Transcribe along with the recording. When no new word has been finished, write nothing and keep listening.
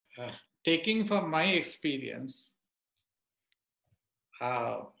taking from my experience,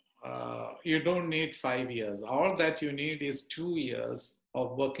 you don't need 5 years. All that you need is 2 years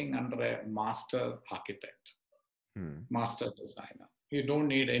of working under a master architect, master designer. You don't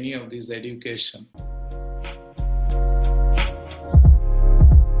need any of this education.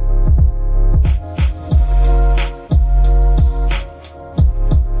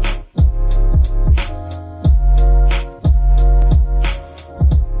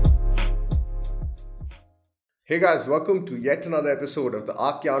 Hey guys, welcome to yet another episode of the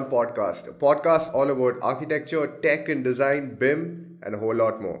Arcyan podcast, a podcast all about architecture, tech and design, BIM, and a whole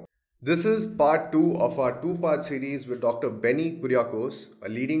lot more. This is part 2 of our two-part series with Dr. Benny Kuriakose, a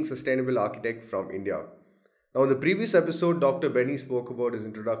leading sustainable architect from India. Now, in the previous episode, Dr. Benny spoke about his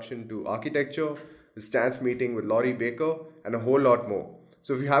introduction to architecture, his stance meeting with Laurie Baker, and a whole lot more.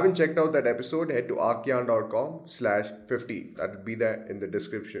 So if you haven't checked out that episode, head to arcyan.com/50. That will be there in the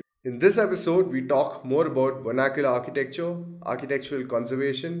description. In this episode, we talk more about vernacular architecture, architectural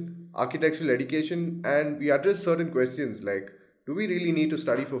conservation, architectural education, and we address certain questions like, do we really need to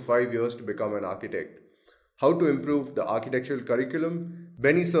study for 5 years to become an architect? How to improve the architectural curriculum,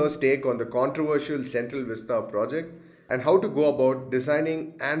 Benny Sir's take on the controversial Central Vista project, and how to go about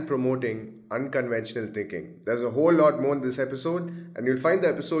designing and promoting unconventional thinking. There's a whole lot more in this episode, and you'll find the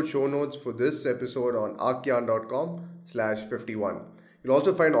episode show notes for this episode on arcyan.com/51. You'll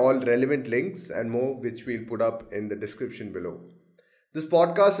also find all relevant links and more, which we'll put up in the description below. This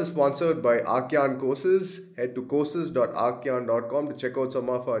podcast is sponsored by Arcyan Courses. Head to courses.arcyan.com to check out some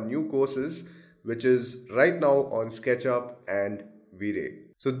of our new courses, which is right now on SketchUp and V-Ray.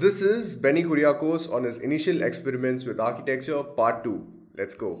 So this is Benny Kuriakose on his initial experiments with architecture, part 2.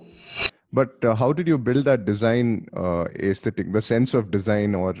 Let's go. But how did you build that design aesthetic, the sense of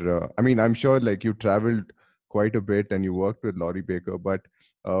design? Or I'm sure like you traveled quite a bit and you worked with Laurie Baker, but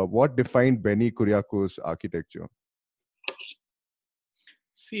what defined Benny Kuriakose architecture?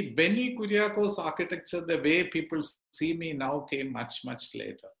 See, Benny Kuriakose architecture, the way people see me now, came much, much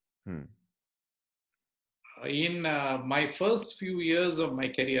later. In my first few years of my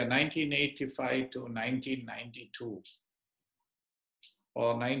career, 1985 to 1992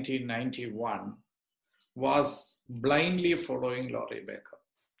 or 1991, was blindly following Laurie Baker.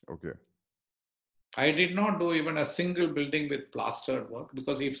 Okay. I did not do even a single building with plastered work,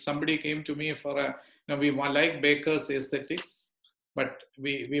 because if somebody came to me for we want like Baker's aesthetics, but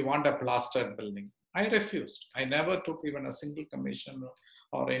we want a plastered building, I refused. I never took even a single commission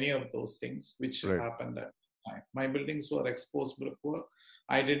or any of those things, which happened at the time. My buildings were exposed brick work.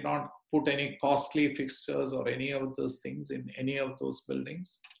 I did not put any costly fixtures or any of those things in any of those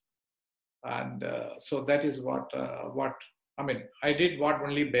buildings. And so that is what I did what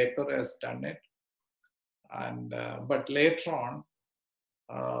only Baker has done it. And but later on,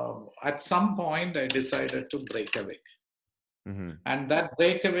 at some point, I decided to break away. And that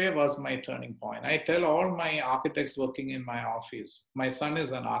breakaway was my turning point. I tell all my architects working in my office, my son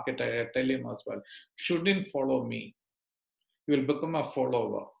is an architect, I tell him as well, shouldn't follow me. You will become a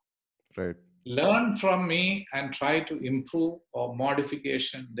follower. Right. Learn from me and try to improve or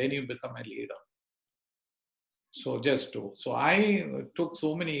modification, then you become a leader. So just do. So I took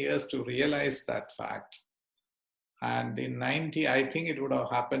so many years to realize that fact. And in 90, I think it would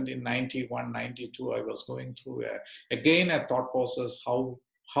have happened in 91, 92, I was going through again a thought process, how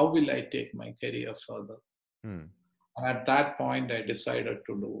will I take my career further? And at that point, I decided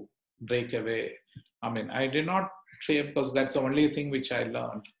to break away. I did not say, because that's the only thing which I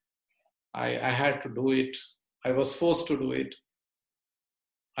learned. I had to do it. I was forced to do it.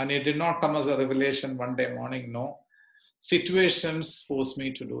 And it did not come as a revelation one day morning, no. Situations forced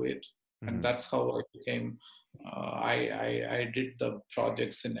me to do it. And that's how I became... I did the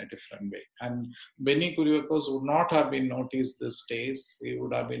projects in a different way. And Benny Kuriakose would not have been noticed these days. He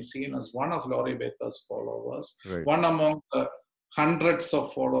would have been seen as one of Laurie Baker's followers, one among the hundreds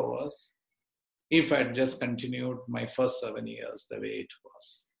of followers, if I had just continued my first 7 years the way it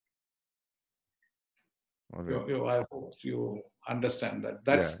was. I hope you understand that.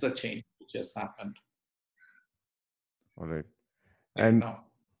 That's the change which has happened. All right. And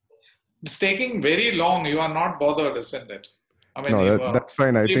it's taking very long. You are not bothered, isn't it? That's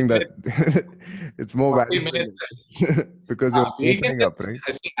fine. I think that it's more valuable because you're opening up, right?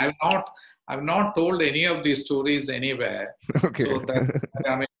 I've not told any of these stories anywhere. Okay. So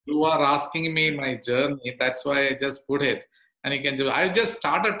that you are asking me my journey. That's why I just put it. And you can do. I just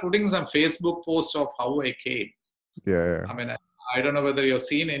started putting some Facebook posts of how I came. Yeah. I don't know whether you've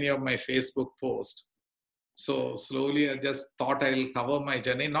seen any of my Facebook posts. So slowly, I just thought I'll cover my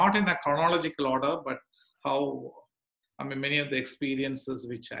journey, not in a chronological order, but how I mean, many of the experiences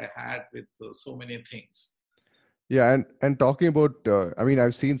which I had with so many things. Yeah, and talking about, I mean,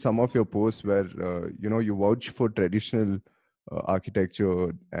 I've seen some of your posts where you vouch for traditional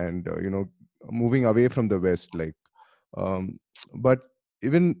architecture and moving away from the West, like, um, but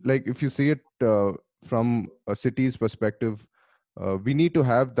even like if you see it from a city's perspective, we need to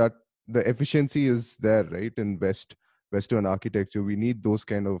have that. The efficiency is there, right? In Western architecture, we need those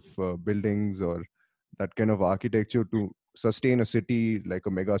kind of buildings or that kind of architecture to sustain a city like a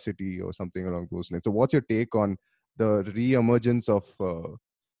mega city or something along those lines. So, what's your take on the re-emergence of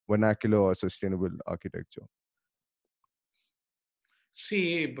vernacular or sustainable architecture?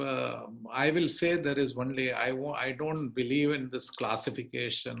 See, I will say there is only, I don't believe in this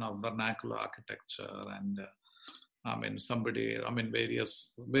classification of vernacular architecture and I mean,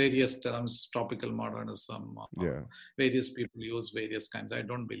 various terms, tropical modernism, Yeah. various people use various kinds. I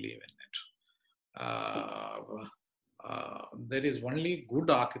don't believe in it. There is only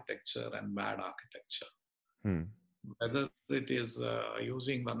good architecture and bad architecture. Hmm. Whether it is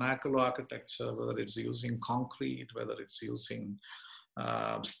using vernacular architecture, whether it's using concrete, whether it's using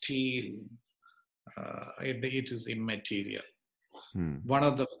steel, it is immaterial. Hmm. One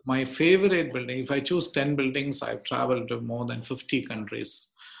of my favorite buildings, if I choose 10 buildings, I've traveled to more than 50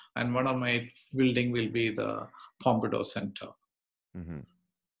 countries. And one of my building will be the Pompidou Center. Mm-hmm.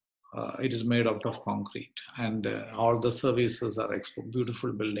 It is made out of concrete and all the services are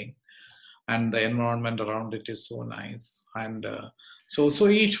beautiful building. And the environment around it is so nice. And so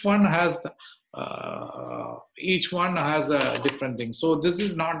each one has a different thing. So this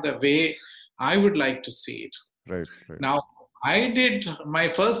is not the way I would like to see it. Right. Right. Now, I did my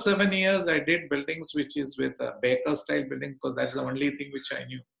first 7 years, I did buildings which is with a Baker style building because that's the only thing which I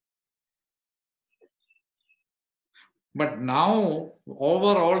knew. But now,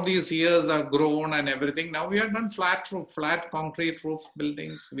 over all these years, I've grown and everything. Now we have done flat roof, flat concrete roof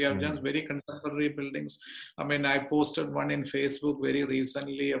buildings. We have done very contemporary buildings. I mean, I posted one in Facebook very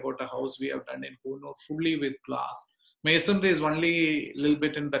recently about a house we have done in Puno, fully with glass. Masonry is only a little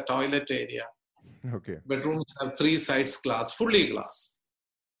bit in the toilet area. Okay. Bedrooms have 3 sides glass, fully glass.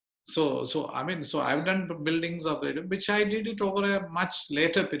 So I've done buildings of it, which I did it over a much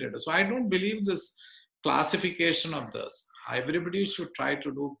later period. So I don't believe this classification of this. Everybody should try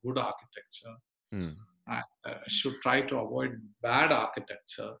to do good architecture. Hmm. Should try to avoid bad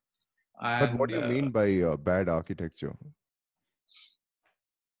architecture. But what And do you mean by bad architecture?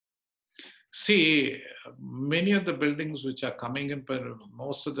 see, many of the buildings which are coming up,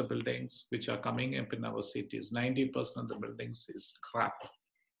 most of the buildings which are coming up in our cities, 90% of the buildings is crap.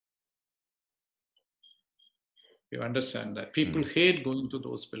 You understand that? People hate going to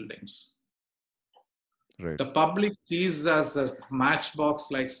those buildings. Right. The public sees as a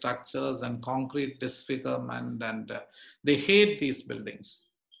matchbox-like structures and concrete disfigurement, and they hate these buildings.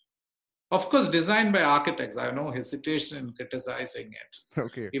 Of course, designed by architects. I have no hesitation in criticizing it.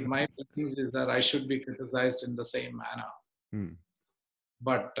 Okay. If my buildings is that I should be criticized in the same manner. Hmm.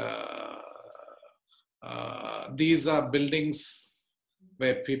 But these are buildings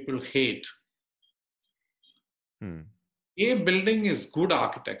where people hate. Hmm. A building is good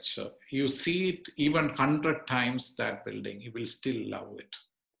architecture. You see it even 100 times that building, you will still love it.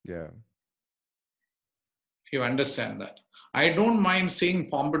 Yeah. You understand that? I don't mind seeing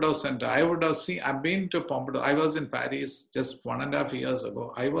Pompidou Center. I've been to Pompidou. I was in Paris just 1.5 years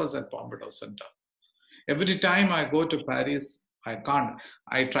ago. I was at Pompidou Center. Every time I go to Paris, I can't.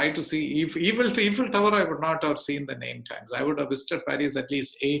 I try to see Eiffel Tower. I would not have seen the name times. I would have visited Paris at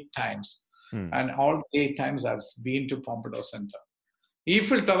least 8 times. And all 8 times I've been to Pompidou Center.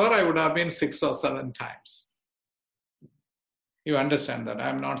 Eiffel Tower, I would have been 6 or 7 times. You understand that?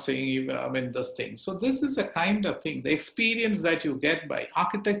 I'm not saying this thing. So this is a kind of thing. The experience that you get by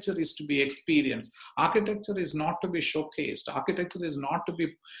architecture is to be experienced. Architecture is not to be showcased. Architecture is not to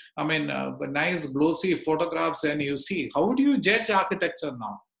be, nice glossy photographs and you see. How do you judge architecture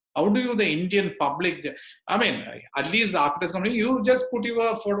now? How do you, the Indian public, at least the architects company, you just put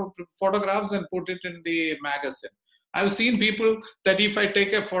your photographs and put it in the magazine. I've seen people that if I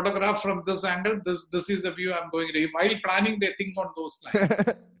take a photograph from this angle, this is the view I'm going to. While planning, they think on those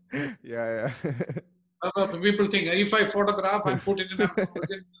lines. Yeah. People think if I photograph and put it in a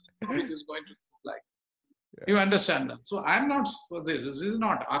magazine, how it is going to look like. Yeah. You understand that? So I'm not for this. This is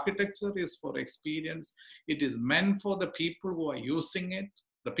not. Architecture is for experience. It is meant for the people who are using it,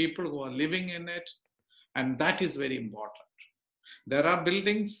 the people who are living in it, and that is very important. There are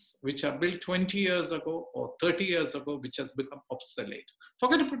buildings which are built 20 years ago or 30 years ago, which has become obsolete.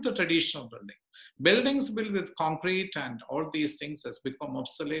 Forget about the traditional building. Buildings built with concrete and all these things has become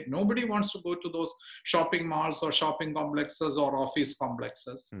obsolete. Nobody wants to go to those shopping malls or shopping complexes or office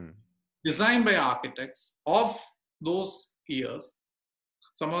complexes designed by architects of those years.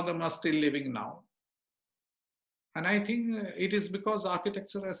 Some of them are still living now. And I think it is because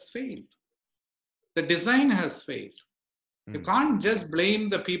architecture has failed. The design has failed. You can't just blame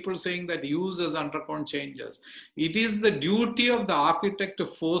the people saying that use has undergone changes. It is the duty of the architect to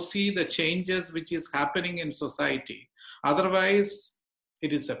foresee the changes which is happening in society. Otherwise,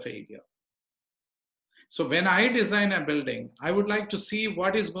 it is a failure. So when I design a building, I would like to see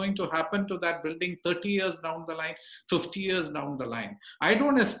what is going to happen to that building 30 years down the line, 50 years down the line. I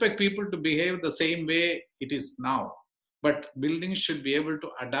don't expect people to behave the same way it is now, but buildings should be able to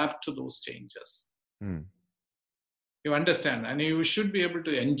adapt to those changes. You understand? And you should be able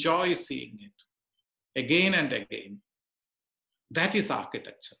to enjoy seeing it again and again. That is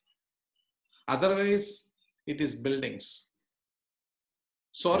architecture. Otherwise, it is buildings.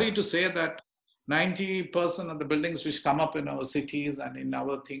 Sorry to say that 90% of the buildings which come up in our cities and in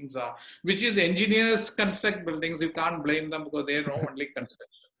our things are, which is engineers construct buildings. You can't blame them because they know only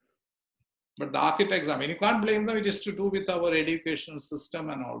construction. But the architects, I mean, you can't blame them. It is to do with our education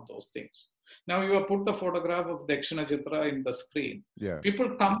system and all those things. Now you have put the photograph of Dakshina Chitra in the screen. Yeah.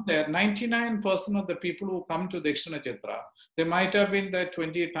 People come there. 99% of the people who come to Dakshina Chitra, they might have been there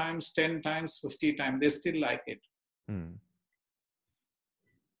 20 times, 10 times, 50 times. They still like it.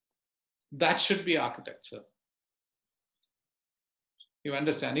 That should be architecture. You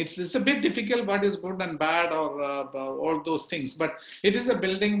understand? It's a bit difficult what is good and bad or all those things. But it is a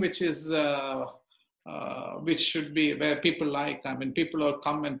building which is which should be where people like. I mean, people have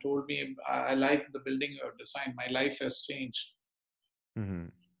come and told me, I like the building you have designed. My life has changed.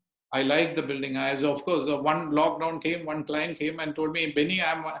 I like the building. Of course, one lockdown came, one client came and told me, Benny,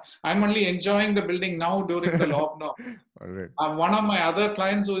 I'm only enjoying the building now during the lockdown. All right. One of my other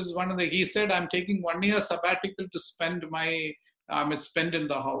clients who is he said, I'm taking 1 year sabbatical to spend in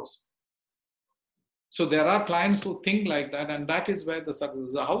the house. So there are clients who think like that, and that is where the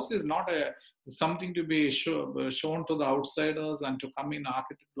success. The house is not something to be shown to the outsiders and to come in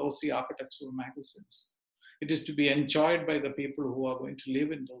glossy architectural magazines. It is to be enjoyed by the people who are going to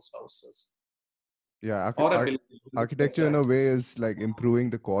live in those houses. Yeah, architecture in a way is like improving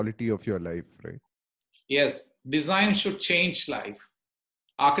the quality of your life, right? Yes, design should change life.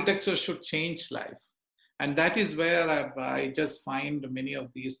 Architecture should change life. And that is where I just find many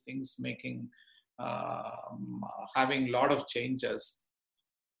of these things having a lot of changes.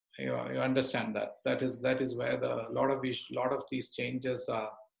 You understand that. That is where a lot of these changes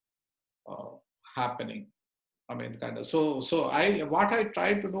are happening. I mean, kind of. So what I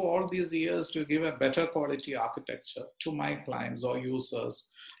tried to do all these years to give a better quality architecture to my clients or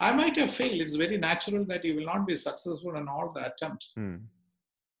users. I might have failed. It's very natural that you will not be successful in all the attempts.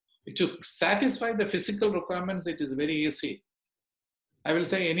 To satisfy the physical requirements, it is very easy. I will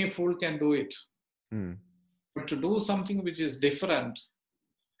say any fool can do it. But to do something which is different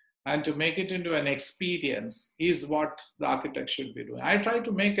and to make it into an experience is what the architect should be doing. I try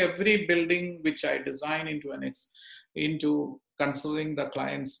to make every building which I design into considering the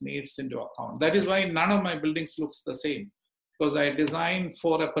client's needs into account. That is why none of my buildings looks the same, because I design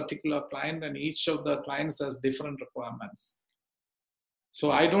for a particular client and each of the clients has different requirements.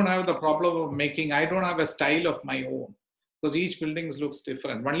 So I don't have the problem of I don't have a style of my own, because each building looks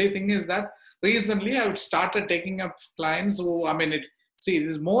different. Only thing is that recently I've started taking up clients who, it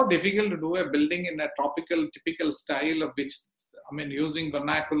is more difficult to do a building in a typical style of which, using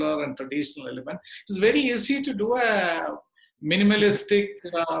vernacular and traditional element. It's very easy to do a minimalistic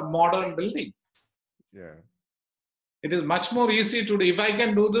modern building. Yeah. It is much more easy to do. If I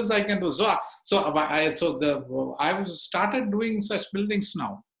can do this, I can do. I've started doing such buildings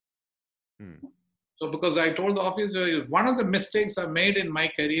now. So because I told the office, one of the mistakes I've made in my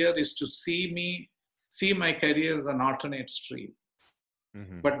career is to see my career as an alternate stream.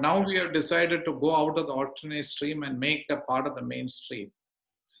 But now we have decided to go out of the alternate stream and make a part of the mainstream.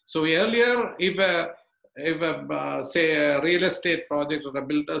 So earlier, if a real estate project or a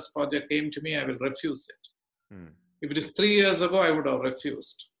builder's project came to me, I will refuse it. If it is 3 years ago, I would have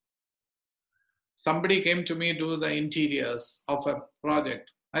refused. Somebody came to me to do the interiors of a project.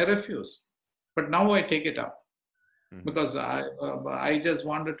 I refused. But now I take it up because I just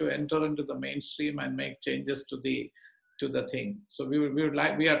wanted to enter into the mainstream and make changes to the thing. So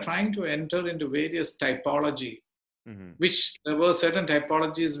we are trying to enter into various typology, which there were certain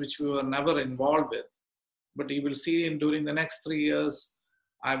typologies which we were never involved with. But you will see during the next 3 years,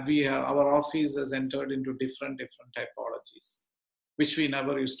 our office has entered into different typologies, which we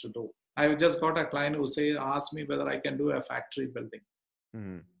never used to do. I just got a client who asked me whether I can do a factory building.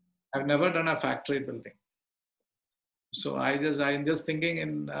 I've never done a factory building. So I'm just thinking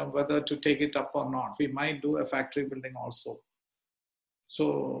in whether to take it up or not. We might do a factory building also.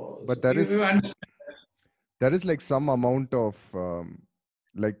 So, but there is like some amount of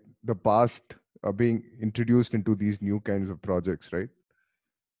like the past being introduced into these new kinds of projects, right?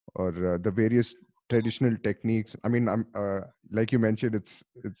 Or the various traditional techniques. I mean, I'm like you mentioned, it's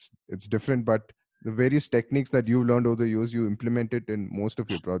different, but the various techniques that you learned over the years, you implement it in most of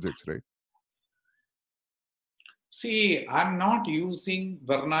your projects, right? See, I'm not using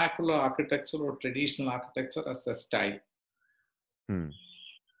vernacular architecture or traditional architecture as a style.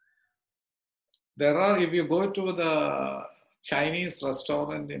 If you go to the Chinese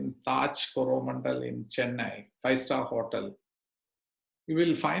restaurant in Taj Coromandel in Chennai, 5-star hotel, you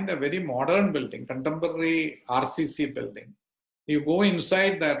will find a very modern building, contemporary RCC building. You go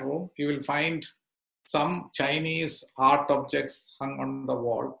inside that room, you will find some Chinese art objects hung on the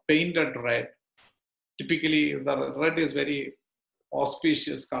wall, painted red. Typically, the red is very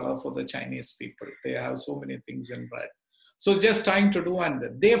auspicious color for the Chinese people. They have so many things in red. So just trying to do,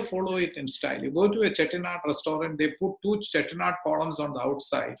 and they follow it in style. You go to a Chettinad restaurant, they put 2 Chettinad columns on the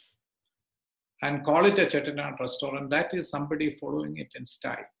outside and call it a Chettinad restaurant. That is somebody following it in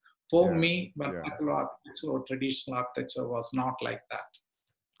style. For me, vernacular architecture or traditional architecture was not like that.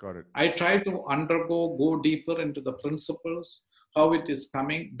 Got it. I try to go deeper into the principles, how it is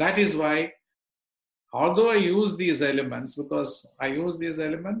coming. That is why, although I use these elements, because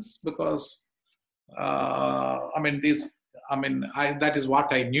that is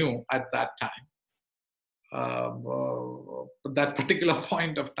what I knew at that time, that particular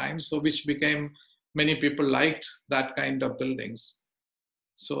point of time. So, which became, many people liked that kind of buildings.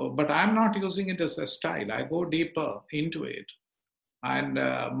 So, but I'm not using it as a style. I go deeper into it, and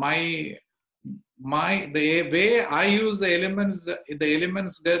the way I use the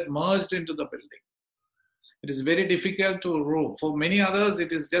elements get merged into the building. It is very difficult to remove. For many others,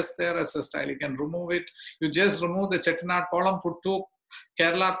 it is just there as a style. You can remove it. You just remove the Chettinad column, put 2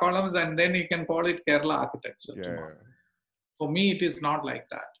 Kerala columns, and then you can call it Kerala architecture tomorrow. For me, it is not like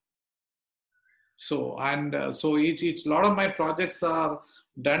that. So, each lot of my projects are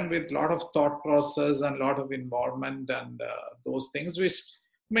done with a lot of thought process and a lot of involvement and those things, which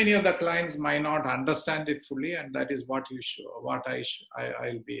many of the clients might not understand it fully, and that is what I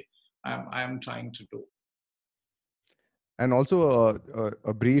am trying to do. And also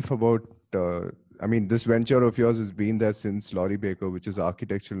a brief about, this venture of yours has been there since Laurie Baker, which is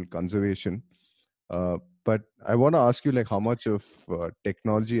architectural conservation. But I want to ask you, like, how much of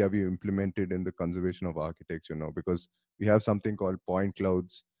technology have you implemented in the conservation of architecture now? Because we have something called point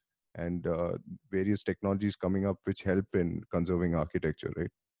clouds and various technologies coming up which help in conserving architecture, right?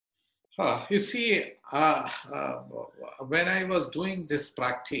 You see, when I was doing this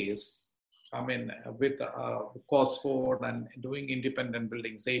practice, with Cosford and doing independent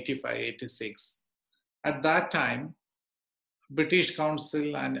buildings, 85, 86, at that time, British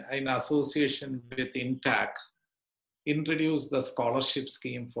Council and in association with INTAC introduced the scholarship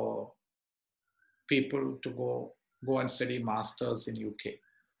scheme for people to go and study masters in UK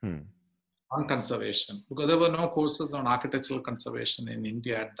on conservation, because there were no courses on architectural conservation in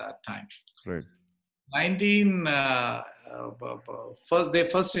India at that time. Right. They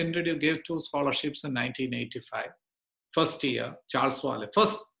first gave 2 scholarships in 1985. First year, Charles Wallace.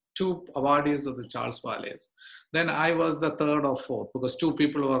 First 2 awardees of the Charles Wallace. Then I was the 3rd or 4th, because 2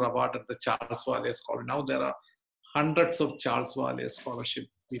 people were awarded the Charles Wallace Scholarship. Now there are hundreds of Charles Wallace Scholarship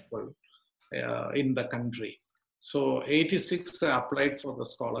people in the country. So 86, I applied for the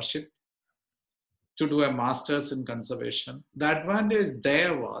scholarship to do a master's in conservation. The advantage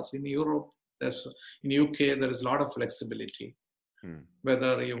there was, in Europe, in UK, there is a lot of flexibility.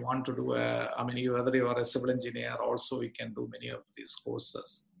 Whether you want to do whether you are a civil engineer, also you can do many of these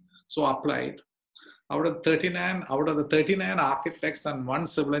courses. So applied. Out of the 39 architects and 1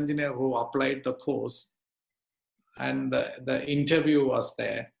 civil engineer who applied the course, and the interview was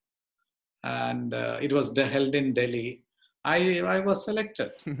there, and it was held in Delhi. I was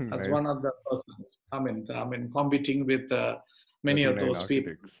selected as one of the persons. Competing with many of those architects.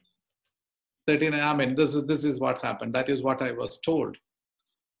 People. 39. This is what happened. That is what I was told.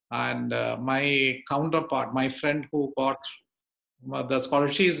 And my counterpart, my friend who got the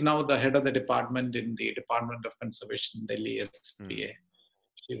scholarship, she is now the head of the department in the Department of Conservation, Delhi SPA.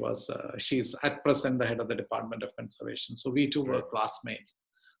 She's at present the head of the Department of Conservation. So we 2 were classmates.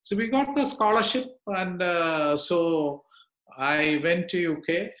 So we got the scholarship, and so I went to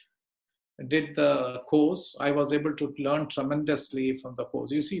UK, did the course. I was able to learn tremendously from the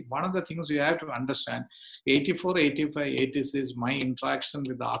course. You see, one of the things you have to understand, 84, 85, 86, my interaction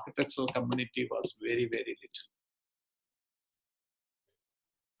with the architectural community was very, very little.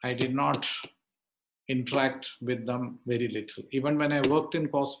 I did not interact with them very little. Even when I worked in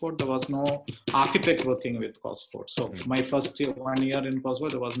Cosford, there was no architect working with Cosford. So my first year, 1 year in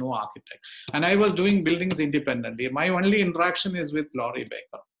Cosford, there was no architect. And I was doing buildings independently. My only interaction is with Laurie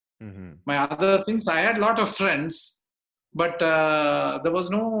Baker. Mm-hmm. My other things, I had a lot of friends, but there was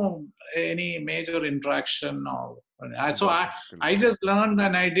no any major interaction. So I just learned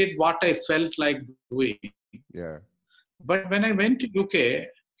and I did what I felt like doing. Yeah. But when I went to UK,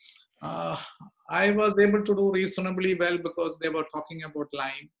 I was able to do reasonably well because they were talking about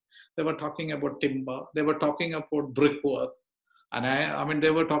lime, they were talking about timber, they were talking about brickwork. And I mean, they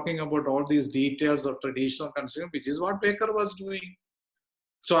were talking about all these details of traditional construction, which is what Baker was doing.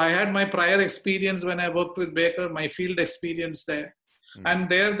 So I had my prior experience when I worked with Baker, my field experience there. And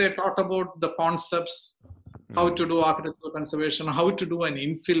there they taught about the concepts, how to do architectural conservation, how to do an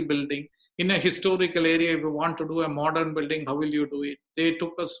infill building. In a historical area, if you want to do a modern building, how will you do it? They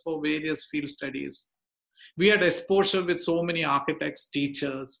took us for various field studies. We had exposure with so many architects,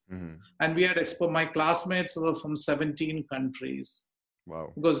 teachers, and we had my classmates were from 17 countries.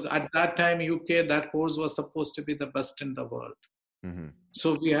 Wow. Because at that time, UK, that course was supposed to be the best in the world.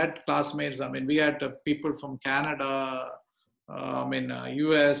 So we had classmates, I mean, we had people from Canada,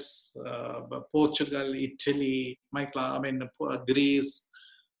 US, Portugal, Italy, Greece,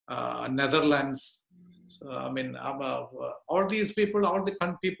 Netherlands. So, all these people, all the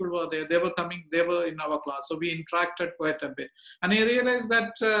people were there. They were coming, they were in our class. So we interacted quite a bit. And I realized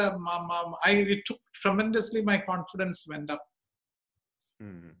that it took tremendously, my confidence went up.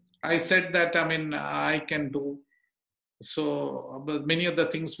 I said that, I can do. So many of the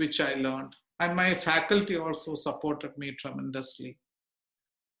things which I learned, and my faculty also supported me tremendously.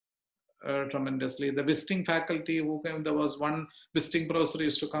 The visiting faculty who came, there was one visiting professor who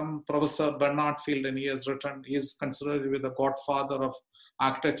used to come, Professor Bernard Field, and he is considered to be the godfather of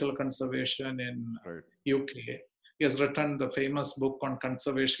architectural conservation in UK. He has written the famous book on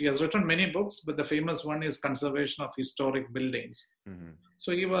conservation. He has written many books, but the famous one is Conservation of Historic Buildings.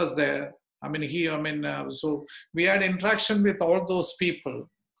 So he was there. So we had interaction with all those people,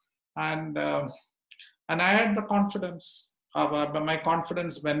 and I had the confidence. My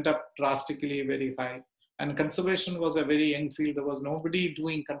confidence went up drastically, very high. And conservation was a very young field. There was nobody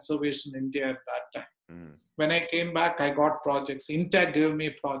doing conservation in India at that time. When I came back, I got projects. Intech gave me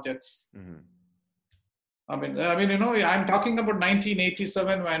projects. I'm talking about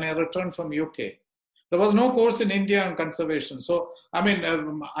 1987 when I returned from UK. There was no course in India on conservation. So,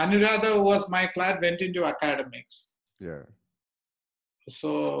 Anuradha, who was my class, went into academics. Yeah.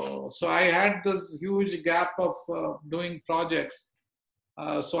 So I had this huge gap of doing projects.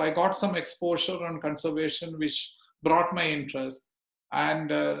 So I got some exposure on conservation, which brought my interest.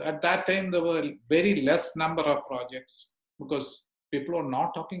 And at that time, there were very less number of projects because people were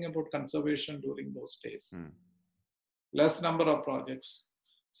not talking about conservation during those days. Less number of projects.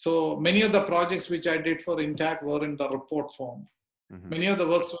 So many of the projects which I did for Intact were in the report form. Many of the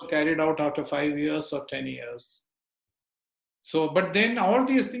works were carried out after 5 years or 10 years. So, but then all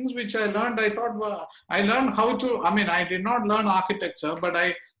these things which I learned, I thought, well, I learned how to, I did not learn architecture, but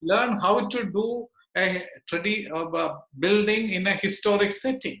I learned how to do a building in a historic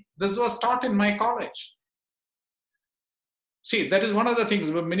setting. This was taught in my college. See, that is one of the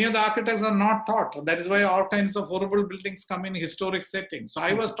things. Many of the architects are not taught. That is why all kinds of horrible buildings come in historic settings. So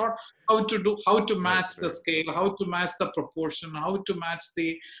I was taught how to match the scale, how to match the proportion, how to match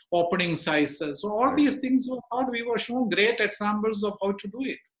the opening sizes. So all these things were taught. We were shown great examples of how to do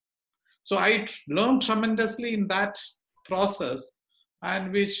it. So I learned tremendously in that process,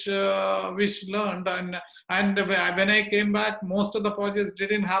 and which learned. And when I came back, most of the projects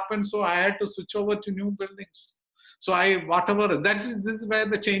didn't happen. So I had to switch over to new buildings. So this is where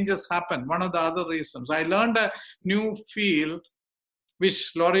the changes happen. One of the other reasons. I learned a new field,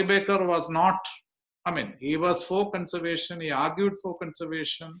 which Laurie Baker was not, he was for conservation. He argued for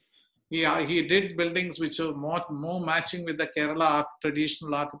conservation. He did buildings which are more matching with the Kerala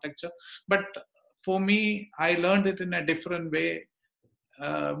traditional architecture. But for me, I learned it in a different way,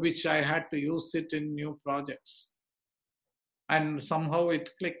 which I had to use it in new projects. And somehow it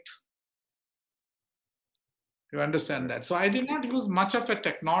clicked. You understand that? So I did not use much of a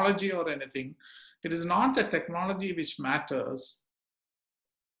technology or anything. It is not the technology which matters.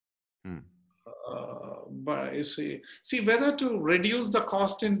 But you see, whether to reduce the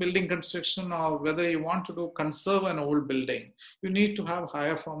cost in building construction or whether you want to do conserve an old building, you need to have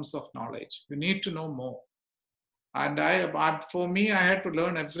higher forms of knowledge. You need to know more. And for me, I had to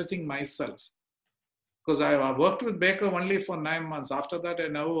learn everything myself because I worked with Baker only for 9 months. After that, I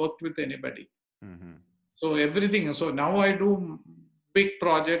never worked with anybody. Mm-hmm. So everything. So now I do big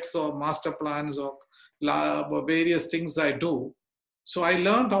projects or master plans or various things I do. So I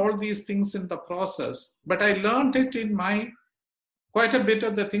learned all these things in the process, but I learned it in quite a bit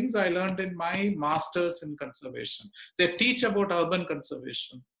of the things I learned in my masters in conservation. They teach about urban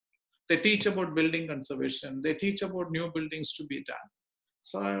conservation. They teach about building conservation. They teach about new buildings to be done.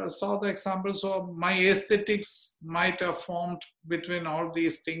 So I saw the examples of my aesthetics might have formed between all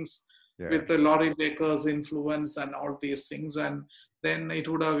these things with the Laurie Baker's influence and all these things. And then it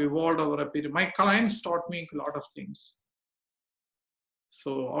would have evolved over a period. My clients taught me a lot of things.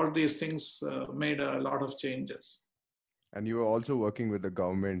 So all these things made a lot of changes. And you were also working with the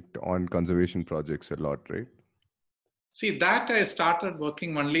government on conservation projects a lot, right? See, that I started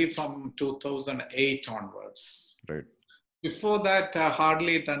working only from 2008 onwards. Right. Before that, I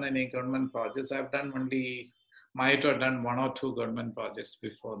hardly done any government projects. Might have done one or two government projects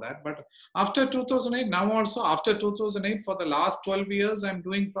before that. But after 2008, now also after 2008, for the last 12 years, I'm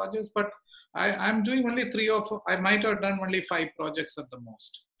doing projects, but I'm doing only 3 or 4. I might have done only 5 projects at the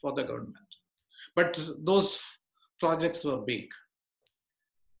most for the government. But those projects were big.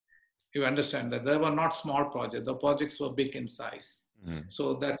 You understand that they were not small projects. The projects were big in size.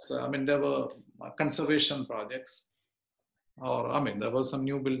 So that's, there were conservation projects, there were some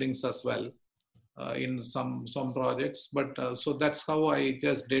new buildings as well in some projects. But so that's how I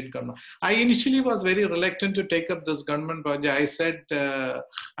just did government. I initially was very reluctant to take up this government project. I said,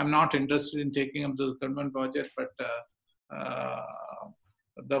 I'm not interested in taking up this government project, but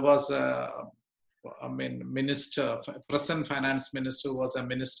there was present finance minister was a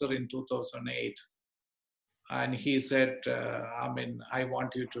minister in 2008. And he said, I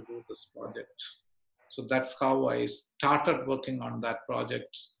want you to do this project. So that's how I started working on that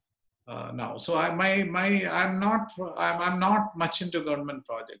project now. So I'm not much into government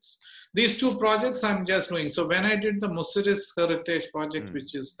projects. These 2 projects I'm just doing. So when I did the Muziris Heritage Project,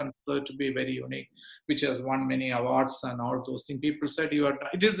 which is considered to be very unique, which has won many awards and all those things, people said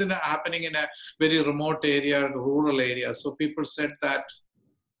it is happening in a very remote area, rural area. So people said that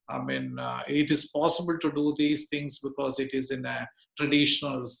it is possible to do these things because it is in a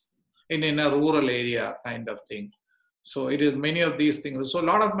traditional, in a rural area kind of thing. So it is many of these things. So a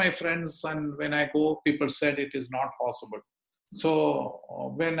lot of my friends, and when I go, people said it is not possible. So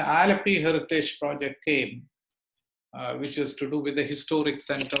when Alleppey Heritage Project came, which is to do with the historic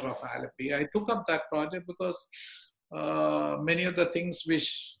center of Alleppey, I took up that project because many of the things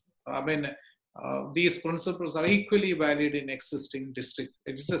which, these principles are equally valid in existing district.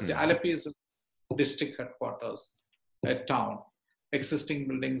 Alleppey is a district headquarters, a town. Existing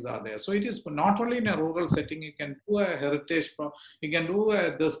buildings are there. So it is not only in a rural setting, you can do a heritage, you can do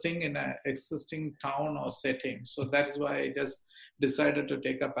this thing in an existing town or setting. So that is why I just decided to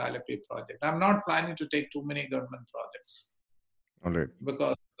take up Alleppey project. I'm not planning to take too many government projects. All right.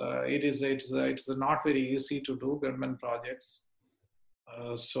 Because it's not very easy to do government projects.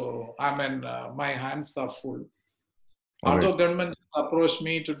 So my hands are full. Although government approached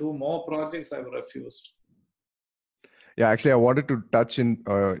me to do more projects, I refused. Yeah, actually, I wanted to touch in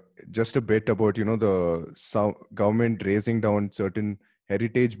just a bit about, the government raising down certain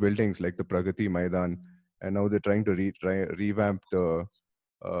heritage buildings like the Pragati Maidan, and now they're trying to revamp the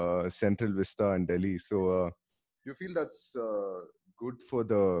Central Vista in Delhi. So you feel that's good for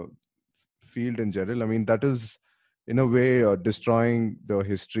the field in general? That is, in a way, destroying the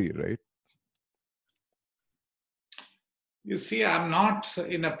history, right? You see, I'm not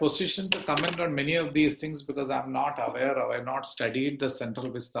in a position to comment on many of these things because I'm not aware of, I've not studied the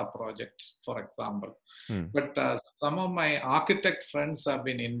Central Vista project, for example. But some of my architect friends have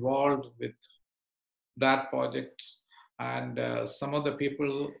been involved with that project, and some of the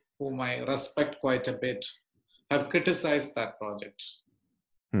people whom I respect quite a bit have criticized that project.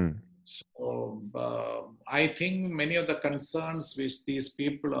 So I think many of the concerns which these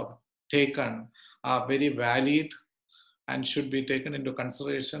people have taken are very valid and should be taken into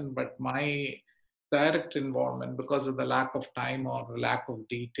consideration. But my direct involvement, because of the lack of time or the lack of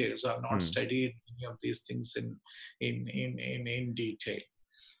details, I've not studied any of these things in detail.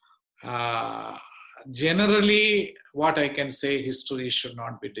 Generally, what I can say, history should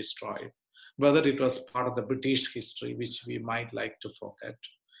not be destroyed. Whether it was part of the British history, which we might like to forget.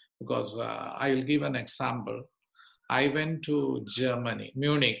 Because I will give an example. I went to Germany,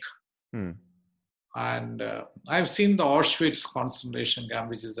 Munich. And I've seen the Auschwitz concentration camp,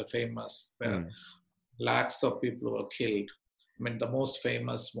 which is a famous, where lakhs of people were killed. I mean, the most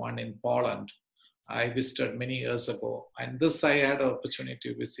famous one in Poland. I visited many years ago, and this I had an opportunity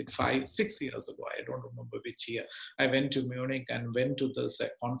to visit 5-6 years ago. I don't remember which year. I went to Munich and went to this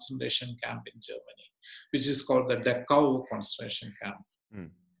concentration camp in Germany, which is called the Dachau concentration camp.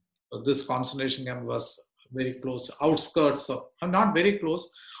 So this concentration camp was very close, outskirts of, not very close,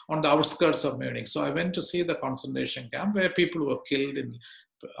 on the outskirts of Munich. So I went to see the concentration camp where people were killed in,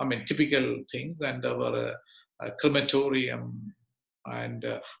 I mean, typical things, and there were a crematorium and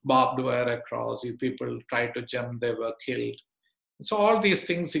barbed wire across. If people tried to jump, they were killed. So all these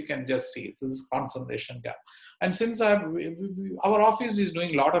things you can just see. This is concentration camp. And since our office is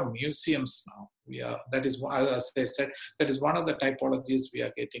doing a lot of museums now, that is, as I said, that is one of the typologies we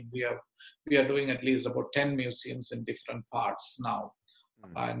are getting. We are doing at least about 10 museums in different parts now.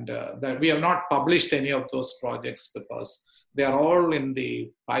 And that we have not published any of those projects because they are all in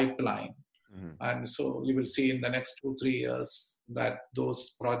the pipeline. And so you will see in the next 2-3 years that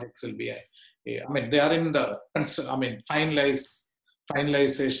those projects will be, I mean, they are in the,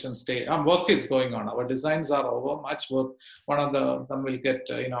 finalization stage. Work is going on. Our designs are over, much work. One of them will get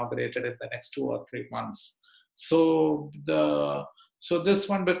inaugurated in the next 2 or 3 months. So this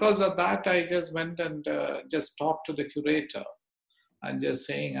one, because of that, I just went and just talked to the curator and just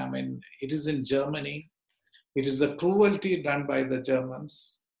saying, I mean, it is in Germany. It is the cruelty done by the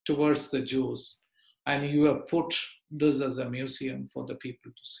Germans towards the Jews, and you have put this as a museum for the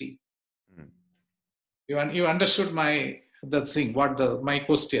people to see. You understood my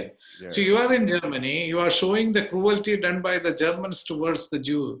question. Yeah. So you are in Germany, you are showing the cruelty done by the Germans towards the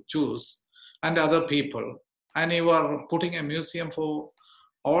Jews and other people, and you are putting a museum for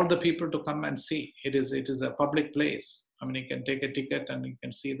all the people to come and see. It is a public place. I mean, you can take a ticket and you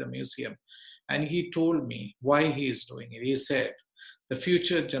can see the museum. And he told me why he is doing it. He said, the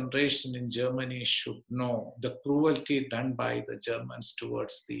future generation in Germany should know the cruelty done by the Germans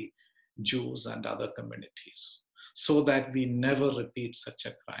towards the Jews and other communities, so that we never repeat such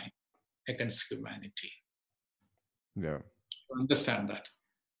a crime against humanity. Yeah. Understand that.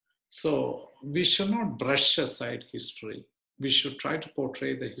 So we should not brush aside history. We should try to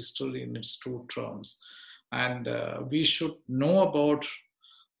portray the history in its true terms. And we should know about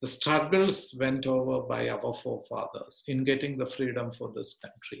the struggles went over by our forefathers in getting the freedom for this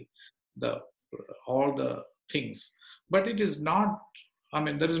country, all the things. But it is not, I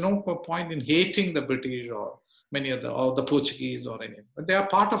mean, there is no point in hating the British or or the Portuguese or anything. But they are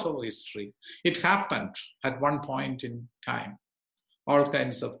part of our history. It happened at one point in time, all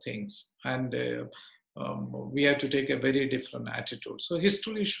kinds of things. And we have to take a very different attitude. So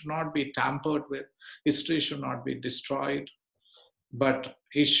history should not be tampered with. History should not be destroyed. But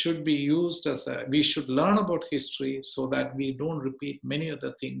it should be used we should learn about history so that we don't repeat many of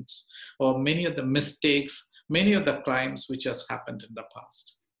the things or many of the mistakes, many of the crimes which has happened in the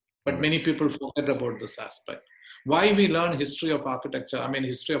past. But many people forget about this aspect. Why we learn history of architecture? I mean,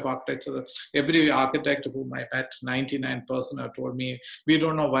 history of architecture, every architect whom I met, 99% have told me, we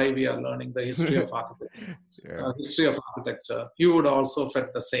don't know why we are learning the history of architecture. History of architecture. You would also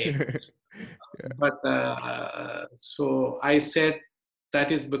felt the same. But so I said,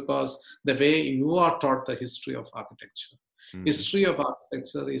 that is because the way you are taught the history of architecture. History of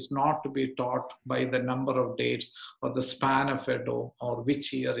architecture is not to be taught by the number of dates or the span of a dome or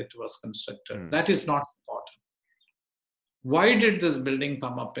which year it was constructed. That is not important. Why did this building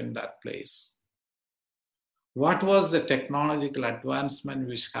come up in that place? What was the technological advancement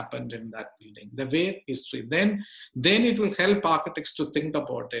which happened in that building? The way history, then it will help architects to think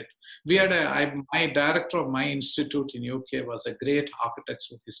about it. We had my director of my institute in UK was a great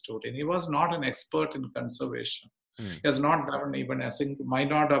architectural historian. He was not an expert in conservation. He has not done even might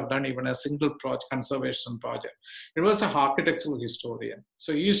not have done even a single conservation project. It was an architectural historian.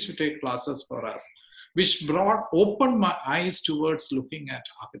 So he used to take classes for us, which opened my eyes towards looking at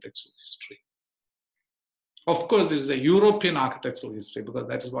architectural history. Of course, this is a European architectural history because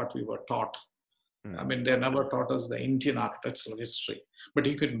that is what we were taught. I mean, they never taught us the Indian architectural history, but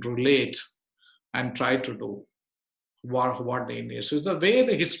you can relate and try to do what the Indian history is. The way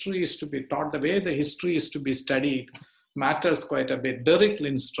the history is to be taught, the way the history is to be studied matters quite a bit. Derek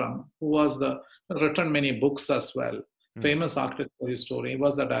Lindstrom, who was written many books as well, famous architectural historian, he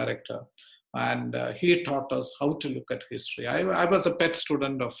was the director. And he taught us how to look at history. I was a pet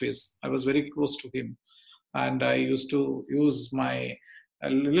student of his. I was very close to him. And I used to use a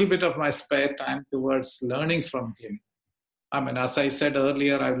little bit of my spare time towards learning from him. I mean, as I said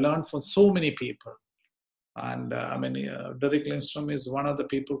earlier, I've learned from so many people. And Derek Lindstrom is one of the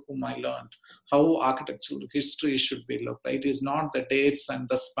people whom I learned how architectural history should be looked at. It is not the dates and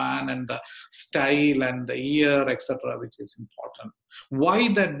the span and the style and the year, etc., which is important. Why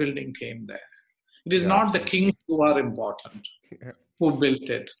that building came there? It is not the kings who are important, who built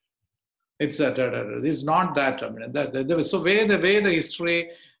it. It's not that. So the way the history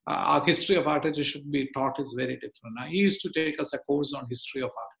of architecture should be taught is very different. He used to take us a course on history of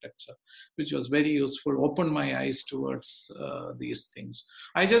architecture, which was very useful, opened my eyes towards these things.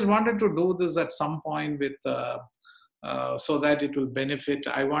 I just wanted to do this at some point with so that it will benefit.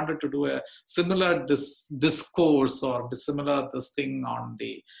 I wanted to do a similar discourse or similar this thing on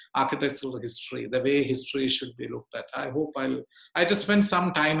the architectural history, the way history should be looked at. I just spent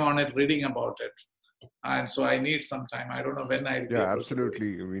some time on it, reading about it. And so I need some time. I don't know when I'll be able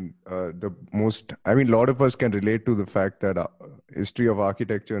absolutely. A lot of us can relate to the fact that history of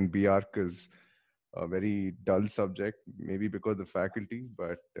architecture and BArch is a very dull subject, maybe because of the faculty,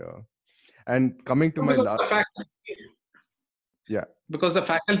 but and coming to my last... Yeah. Because the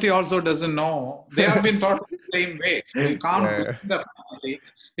faculty also doesn't know. They have been taught the same way. So you can't blame the faculty.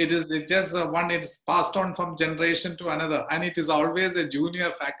 It just one, it's passed on from generation to another. And it is always a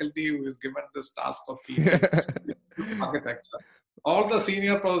junior faculty who is given this task of teaching architecture. All the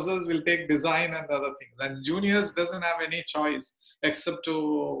senior professors will take design and other things. And juniors doesn't have any choice except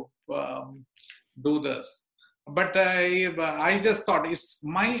to do this. But I just thought it's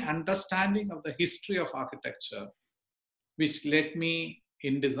my understanding of the history of architecture which led me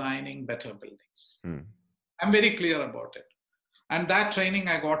in designing better buildings. I'm very clear about it. And that training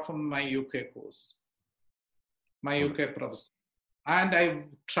I got from my UK course, my UK professor. And I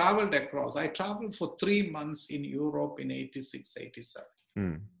traveled across. I traveled for 3 months in Europe in 86,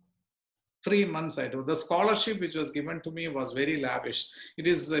 87. 3 months I do. The scholarship which was given to me was very lavish. It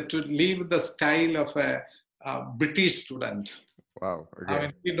is to leave the style of a British student. Wow.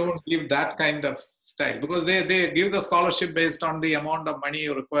 Okay. We don't give that kind of style because they give the scholarship based on the amount of money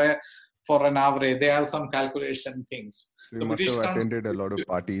you require for an average. They have some calculation things. So you must have attended a lot of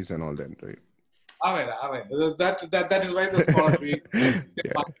parties and all that, right? That is why the scholarship. You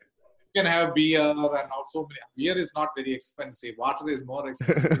can have beer and also beer is not very expensive. Water is more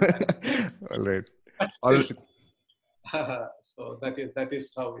expensive. All right. So that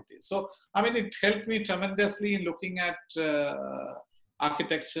is how it is. So it helped me tremendously in looking at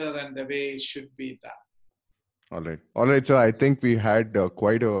architecture and the way it should be done. All right. So I think we had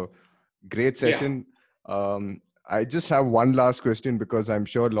quite a great session. I just have one last question because I'm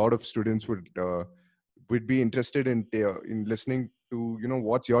sure a lot of students would be interested in listening to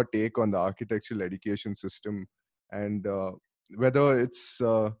what's your take on the architectural education system and whether it's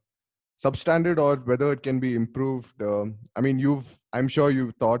substandard or whether it can be improved. I'm sure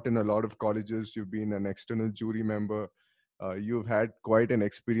you've taught in a lot of colleges. You've been an external jury member. You've had quite an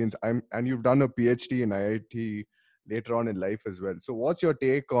experience. And you've done a PhD in IIT later on in life as well. So what's your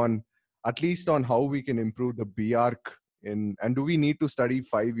take on, at least on how we can improve the BArch and do we need to study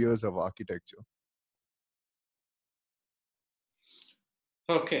 5 years of architecture?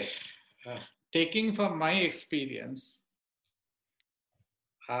 Okay. Taking from my experience,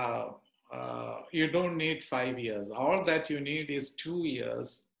 you don't need 5 years. All that you need is 2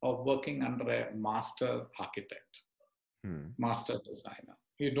 years of working under a master architect, master designer.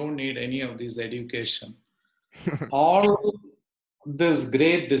 You don't need any of this education. All these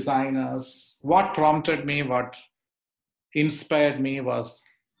great designers, what prompted me, what inspired me was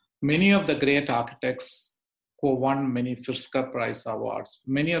many of the great architects who won many Pritzker Prize awards,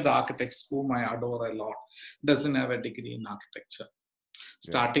 many of the architects whom I adore a lot, doesn't have a degree in architecture.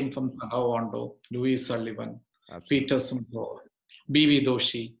 Starting from Tadao Ando, Louis Sullivan, Peter Zumthor, B.V.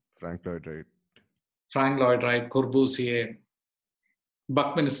 Doshi, Frank Lloyd Wright, Corbusier,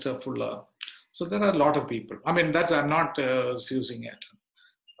 Buckminster Fuller. So there are a lot of people. I'm not using it.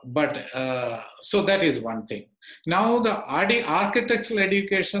 But so that is one thing. Now the architectural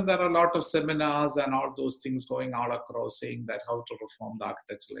education, there are a lot of seminars and all those things going all across saying that how to reform the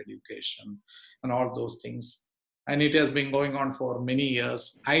architectural education and all those things. And it has been going on for many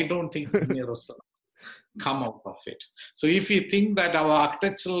years. I don't think any result come out of it. So if we think that our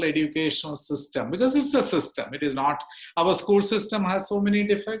architectural educational system, because it's a system, it is not, our school system has so many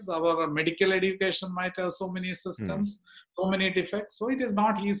defects, our medical education might have so many systems, so many defects. So it is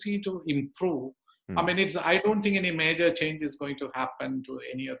not easy to improve. I don't think any major change is going to happen to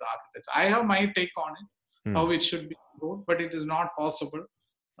any of the architects. I have my take on it, how it should be improved, but it is not possible.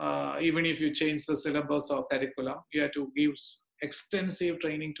 Even if you change the syllabus or curriculum, you have to give extensive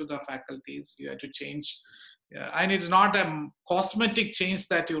training to the faculties. You have to change. And it's not a cosmetic change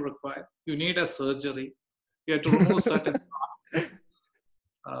that you require. You need a surgery. You have to remove certain.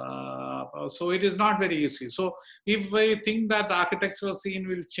 So it is not very easy. So if we think that the architectural scene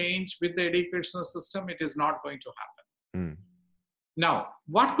will change with the educational system, it is not going to happen. Now,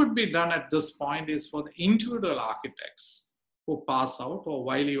 what could be done at this point is for the individual architects who pass out or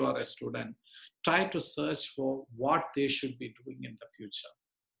while you are a student, try to search for what they should be doing in the future.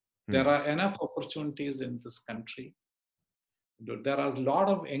 There are enough opportunities in this country. There are a lot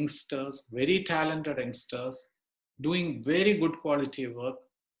of youngsters, very talented youngsters, doing very good quality work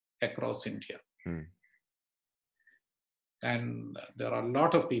across India. And there are a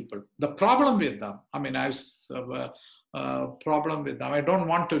lot of people. The problem with them, I mean, I've problem with them. I don't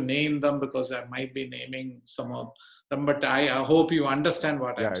want to name them because I might be naming some of them, but I hope you understand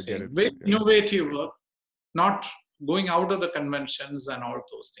what I'm saying. Very innovative work, not going out of the conventions and all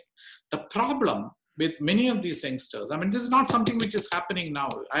those things. The problem with many of these youngsters, I mean, this is not something which is happening now.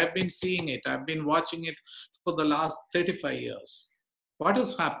 I've been seeing it. I've been watching it for the last 35 years. What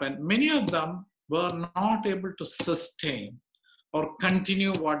has happened? Many of them were not able to sustain or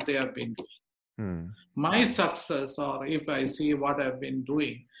continue what they have been doing. My success, or if I see what I've been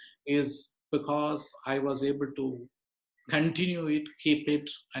doing, is because I was able to continue it, keep it,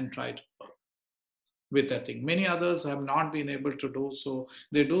 and try to work with that thing. Many others have not been able to do so.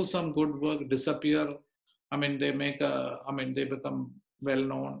 They do some good work, disappear. I mean, they become well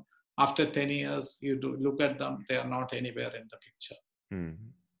known. After 10 years, you do look at them, they are not anywhere in the picture.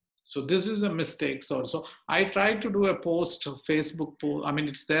 So this is a mistake also. I tried to do a post, Facebook post. I mean,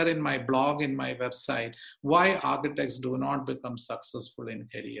 it's there in my blog, in my website. Why architects do not become successful in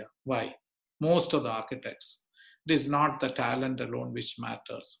career? Why? Most of the architects. It is not the talent alone which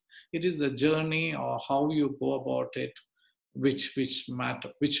matters. It is the journey or how you go about it, which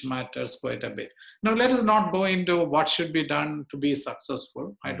matters quite a bit. Now, let us not go into what should be done to be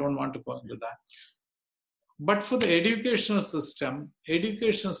successful. I don't want to go into that. But for the educational system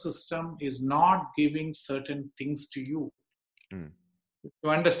is not giving certain things to you.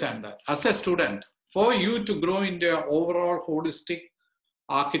 You understand that. As a student, for you to grow into an overall holistic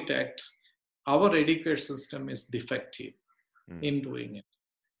architect, our education system is defective in doing it.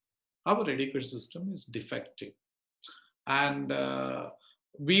 Our education system is defective. And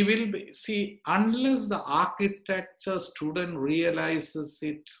we will see, unless the architecture student realizes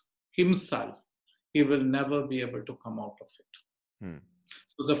it himself, he will never be able to come out of it.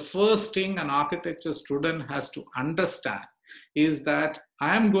 So the first thing an architecture student has to understand is that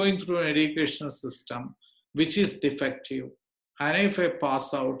I am going through an educational system which is defective. And if I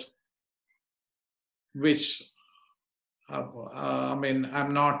pass out, which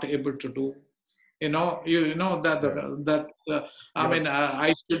I'm not able to do, I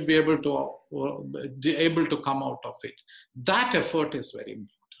should be able to come out of it. That effort is very important.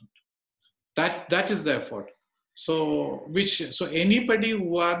 That is the effort. So anybody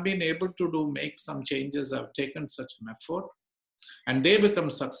who have been able to make some changes have taken such an effort, and they become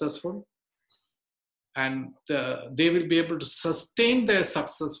successful, and they will be able to sustain their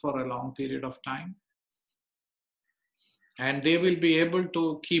success for a long period of time, and they will be able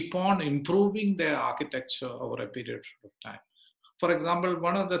to keep on improving their architecture over a period of time. For example,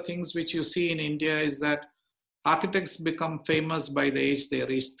 one of the things which you see in India is that architects become famous by the age they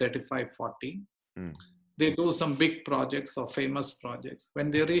reach 35, 40. They do some big projects or famous projects. When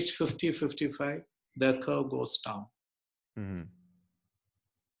they reach 50, 55, the curve goes down. You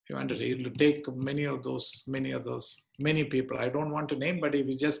understand? You take many people. I don't want to name, but if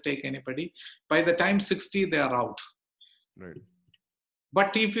you just take anybody, by the time 60, they are out. Right.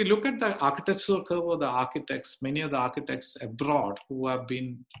 But if you look at the architectural curve of the architects, many of the architects abroad who have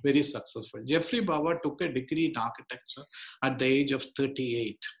been very successful. Geoffrey Bawa took a degree in architecture at the age of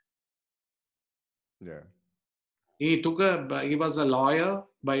 38. Yeah. He was a lawyer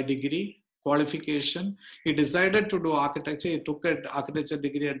by degree, qualification. He decided to do architecture. He took an architecture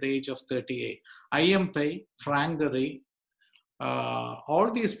degree at the age of 38. I.M. Pai, Frank Gehry,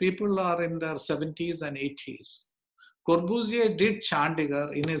 all these people are in their 70s and 80s. Corbusier did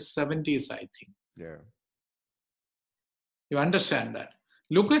Chandigarh in his 70s, I think. Yeah. You understand that?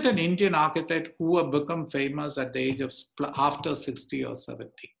 Look at an Indian architect who have become famous at the age of after 60 or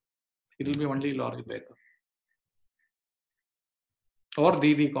 70. It will be only Laurie Baker or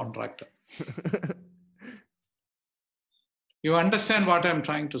Didi Contractor. You understand what I'm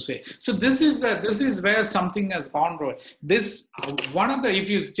trying to say? So this is where something has gone wrong. If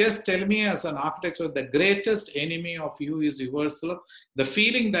you just tell me as an architect, so the greatest enemy of you is yourself. The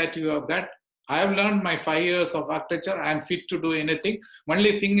feeling that you have got, I have learned my 5 years of architecture, I'm fit to do anything.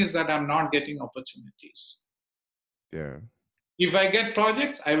 Only thing is that I'm not getting opportunities. Yeah. If I get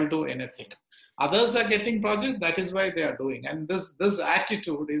projects, I will do anything. others are getting projects, that is why they are doing. And this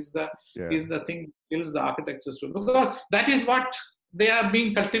attitude is the thing that kills the architecture student, because that is what they are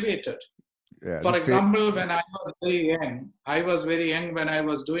being cultivated. For example, when I was very young when I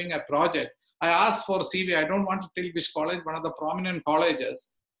was doing a project, I asked for CV. I don't want to tell which college, one of the prominent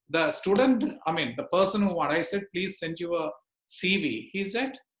colleges. The student, the person who I said, please send you a CV. He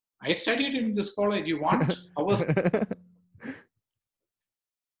said, I studied in this college. You want ours?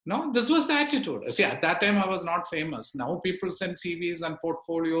 No, this was the attitude. See, at that time I was not famous. Now people send CVs and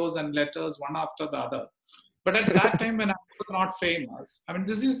portfolios and letters one after the other. But at that time when I was not famous,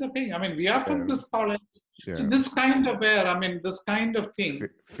 this is the thing. We are from this college. Yeah. So this kind of this kind of thing.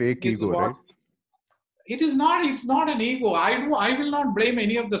 Fake ego, right? It's not an ego. I will not blame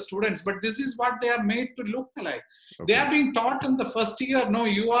any of the students, but this is what they are made to look like. Okay. They are being taught in the first year, no,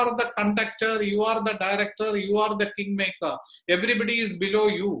 you are the conductor, you are the director, you are the kingmaker. Everybody is below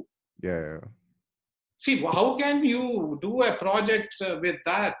you. Yeah. See, how can you do a project with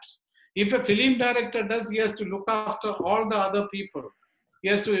that? If a film director does, he has to look after all the other people. He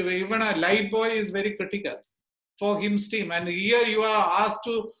has to, even a light boy is very critical for his team. And here you are asked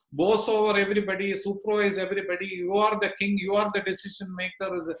to boss over everybody, supervise everybody. You are the king, you are the decision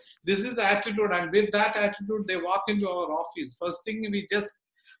maker. This is the attitude. And with that attitude, they walk into our office. First thing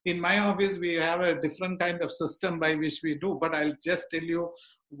in my office, we have a different kind of system by which we do. But I'll just tell you,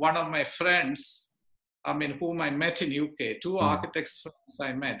 one of my friends, whom I met in UK, two architects friends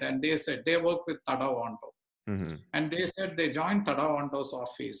I met, and they said they work with Tadao Ando. Mm-hmm. And they said they joined Tadao Ando's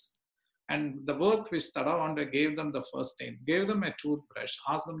office. And the work which Tadao Ando gave them the first time, gave them a toothbrush,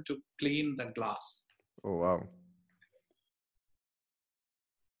 asked them to clean the glass. Oh, wow.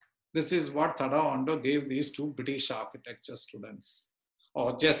 This is what Tadao Ando gave these two British architecture students,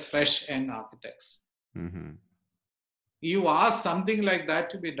 or just fresh young architects. Mm-hmm. You ask something like that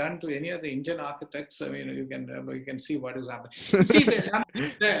to be done to any of the Indian architects, you can see what is happening. See,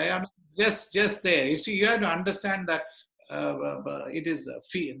 just there. You see, you have to understand that it is a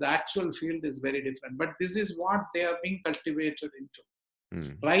field. The actual field is very different. But this is what they are being cultivated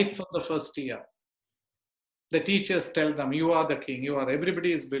into, right from the first year. The teachers tell them, you are the king.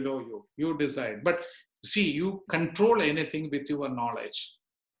 Everybody is below you. You decide. But see, you control anything with your knowledge.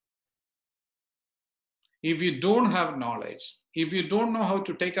 If you don't have knowledge, if you don't know how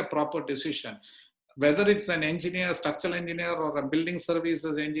to take a proper decision, whether it's an engineer, structural engineer, or a building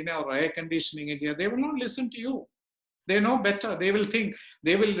services engineer, or air conditioning engineer, they will not listen to you. They know better. They will think,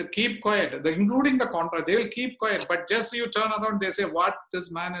 they will keep quiet, including the contract, they will keep quiet. But just you turn around, they say, what this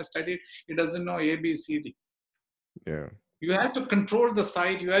man has studied, he doesn't know A, B, C, D. Yeah. You have to control the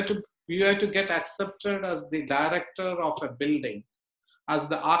site. You have to get accepted as the director of a building, as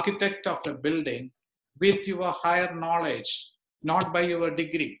the architect of a building, with your higher knowledge, not by your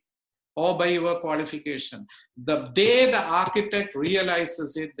degree or by your qualification. The day the architect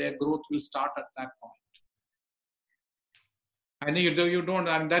realizes it, their growth will start at that point. And you don't,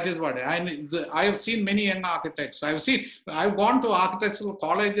 and that is what I have seen many young architects. I've gone to architectural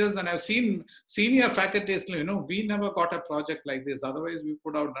colleges and I've seen senior faculties, we never got a project like this. Otherwise, we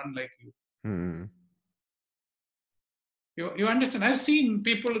could have done like you. Mm-hmm. You understand? I've seen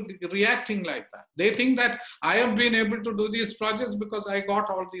people reacting like that. They think that I have been able to do these projects because I got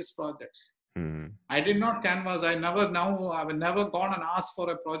all these projects. Mm-hmm. I did not canvas. I've never gone and asked for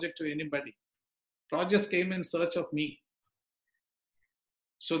a project to anybody. Projects came in search of me.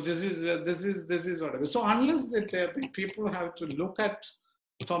 So this is whatever. So unless that people have to look at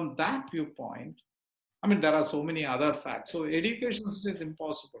from that viewpoint, there are so many other facts. So education is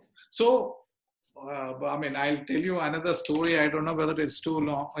impossible. So I'll tell you another story. I don't know whether it's too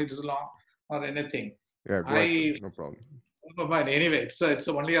long, it is long or anything. Yeah, go ahead. No problem. No mind. Anyway, it's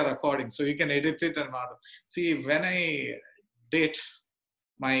only a recording, so you can edit it and see. When I did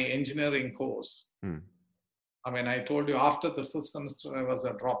my engineering course, I told you after the first semester I was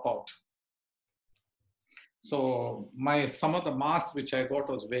a dropout. So some of the marks which I got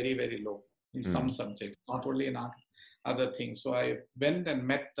was very, very low in some subjects, not only in other things. So I went and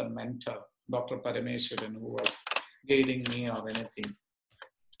met the mentor, Dr. Parameswaran, who was guiding me or anything.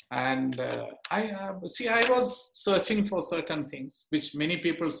 And I was searching for certain things, which many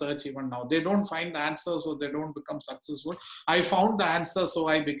people search even now. They don't find the answer, so they don't become successful. I found the answer, so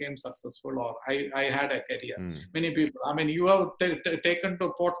I became successful, or I had a career. Many people, you have taken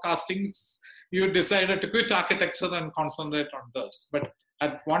to podcasting, you decided to quit architecture and concentrate on this. But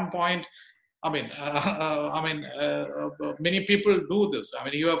at one point, many people do this.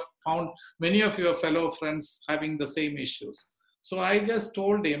 You have found many of your fellow friends having the same issues. So I just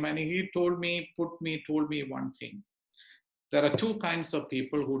told him, and he told me one thing. there are two kinds of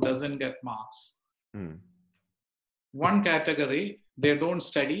people who doesn't get marks. Mm. One category, they don't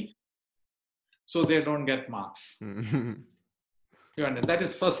study, so they don't get marks. You understand? That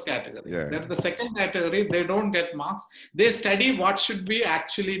is first category. Yeah. Then the second category, they don't get marks. They study what should be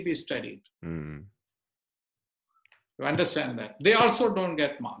actually be studied. Mm. You understand that? They also don't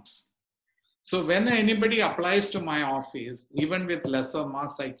get marks. So when anybody applies to my office, even with lesser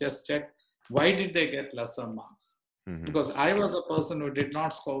marks, I just check why did they get lesser marks? Mm-hmm. Because I was a person who did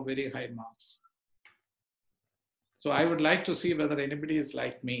not score very high marks. So I would like to see whether anybody is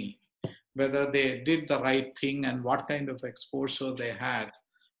like me, whether they did the right thing and what kind of exposure they had,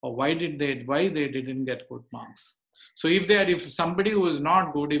 or why they didn't get good marks. So if somebody who is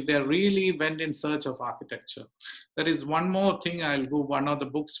not good, if they really went in search of architecture, there is one more thing. I'll go, one of the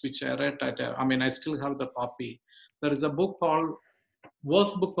books which I read I still have the copy. There is a book called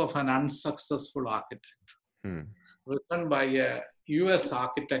Workbook of an Unsuccessful Architect, written by a US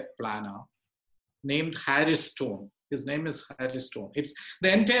architect planner named Harry Stone. His name is Harry Stone.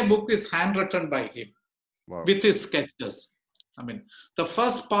 The entire book is handwritten by him. Wow. With his sketches. The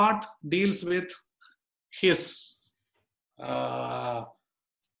first part deals with his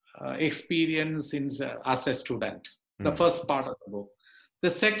experience as a student, the first part of the book. The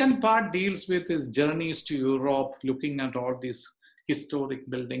second part deals with his journeys to Europe, looking at all these historic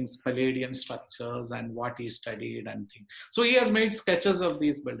buildings, Palladian structures, and what he studied and things. So he has made sketches of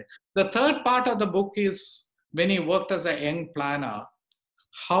these buildings. The third part of the book is when he worked as a young planner,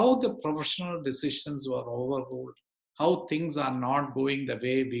 how the professional decisions were overruled, how things are not going the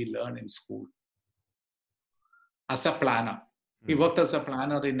way we learn in school. As a planner, he worked as a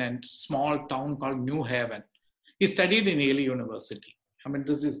planner in a small town called New Haven. He studied in Yale University.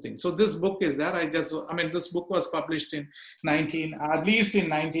 This is thing. So this book is there. This book was published at least in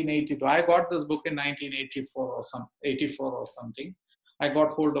 1982. I got this book in 1984 or something. I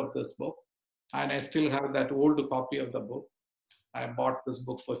got hold of this book, and I still have that old copy of the book. I bought this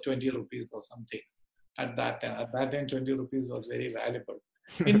book for 20 rupees or something. At that time, 20 rupees was very valuable.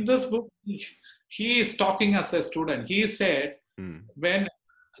 In this book, he is talking as a student. He said, when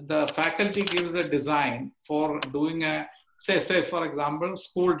the faculty gives a design for doing a, say for example,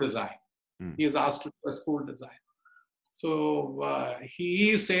 school design. He is asked to do a school design. So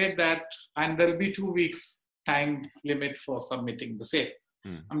he said that, and there'll be 2 weeks time limit for submitting the same.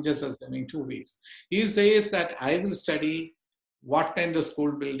 I'm just assuming 2 weeks. He says that I will study what kind of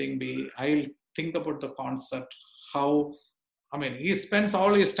school building be. I'll think about the concept, how, he spends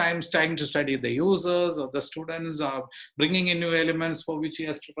all his time trying to study the users or the students, or bringing in new elements for which he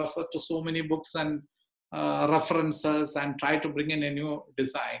has to refer to so many books and references and try to bring in a new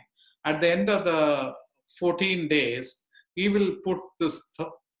design. At the end of the 14 days, he will put this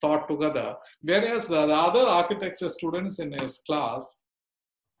thought together, whereas the other architecture students in his class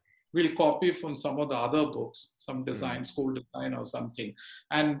will copy from some of the other books, some design, school design or something,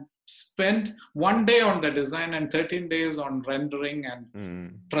 and spend 1 day on the design and 13 days on rendering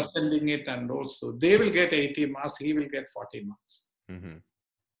and presenting it. And also they will get 80 marks, he will get 40 marks.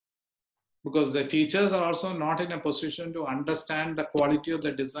 Because the teachers are also not in a position to understand the quality of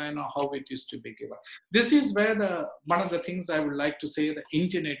the design or how it is to be given. This is where one of the things I would like to say, the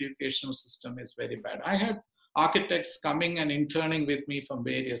Indian educational system is very bad. I had architects coming and interning with me from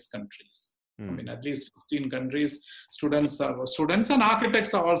various countries. At least 15 countries, students and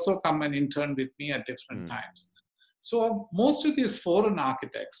architects have also come and intern with me at different times. So most of these foreign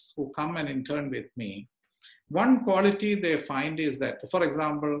architects who come and intern with me, one quality they find is that, for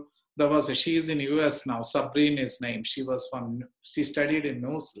example, she's in US now, Sabrine is named. She studied in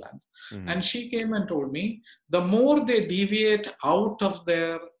New Zealand. And she came and told me, the more they deviate out of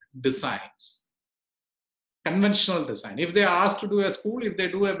their designs, conventional design. If they are asked to do a school, if they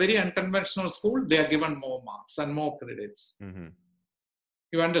do a very unconventional school, they are given more marks and more credits.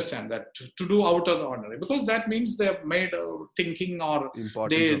 You understand that, to do out of the ordinary, because that means they've made thinking or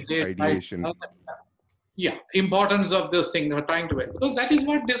importance of ideation. Importance of this thing they're trying to make, because that is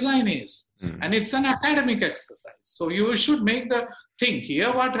what design is. And it's an academic exercise. So you should make the thing.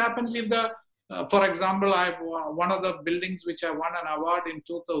 Here what happens if for example, one of the buildings which I won an award in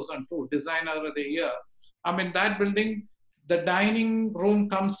 2002, Designer of the Year. That building, the dining room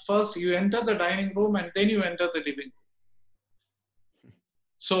comes first. You enter the dining room and then you enter the living room.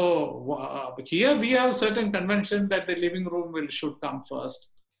 So here we have certain convention that the living room should come first,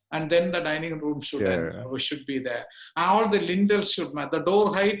 and then the dining room should be there. All the lintels should match. The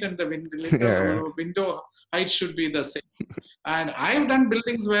door height and the window height should be the same. And I've done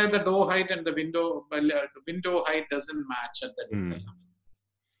buildings where the door height and the window height doesn't match at the lintel.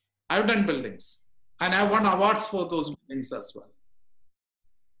 I've done buildings. And I won awards for those buildings as well.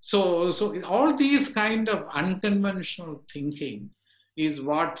 So all these kind of unconventional thinking is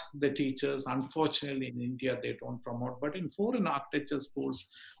what the teachers, unfortunately in India, they don't promote. But in foreign architecture schools,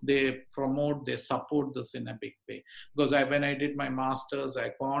 they promote, they support this in a big way. Because when I did my master's,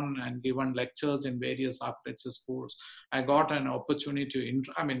 I gone and given lectures in various architecture schools. I got an opportunity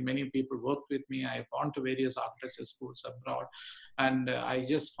to, many people worked with me. I've gone to various architecture schools abroad. And I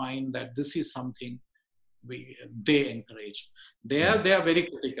just find that this is something they encourage. They are very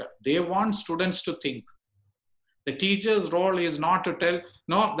critical. They want students to think. The teacher's role is not to tell,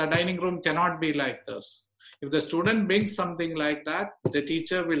 no, the dining room cannot be like this. If the student brings something like that, the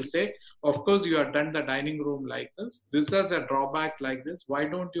teacher will say, of course, you have done the dining room like this. This has a drawback like this. Why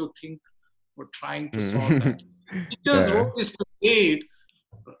don't you think we're trying to solve that? Teacher's role is to aid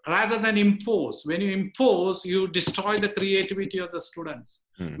rather than impose. When you impose, you destroy the creativity of the students.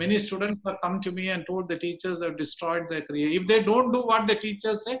 Many students have come to me and told the teachers have destroyed their creativity. If they don't do what the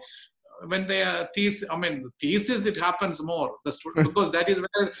teachers say, when they are thesis, it happens more. The student, because that is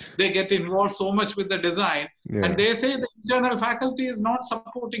where they get involved so much with the design. And they say the internal faculty is not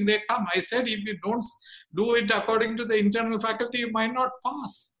supporting. They come. I said, if you don't do it according to the internal faculty, you might not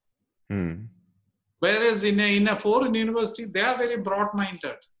pass. Whereas in a foreign university, they are very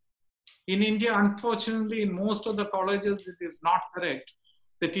broad-minded. In India, unfortunately, in most of the colleges, it is not correct.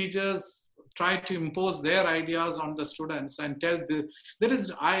 The teachers try to impose their ideas on the students and tell there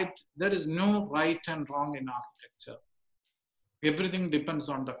is no right and wrong in architecture. Everything depends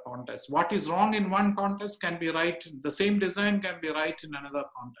on the context. What is wrong in one context can be right. The same design can be right in another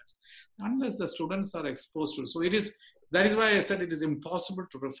context, unless the students are exposed to it. So that is why I said it is impossible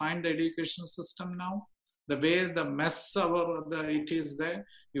to refine the education system now. The way the mess it is there,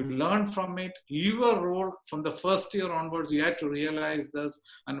 you learn from it. Your role from the first year onwards, you had to realize this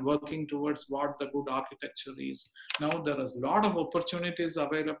and working towards what the good architecture is. Now there is a lot of opportunities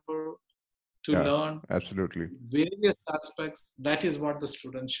available to learn absolutely various aspects. That is what the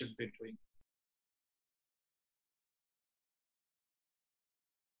students should be doing.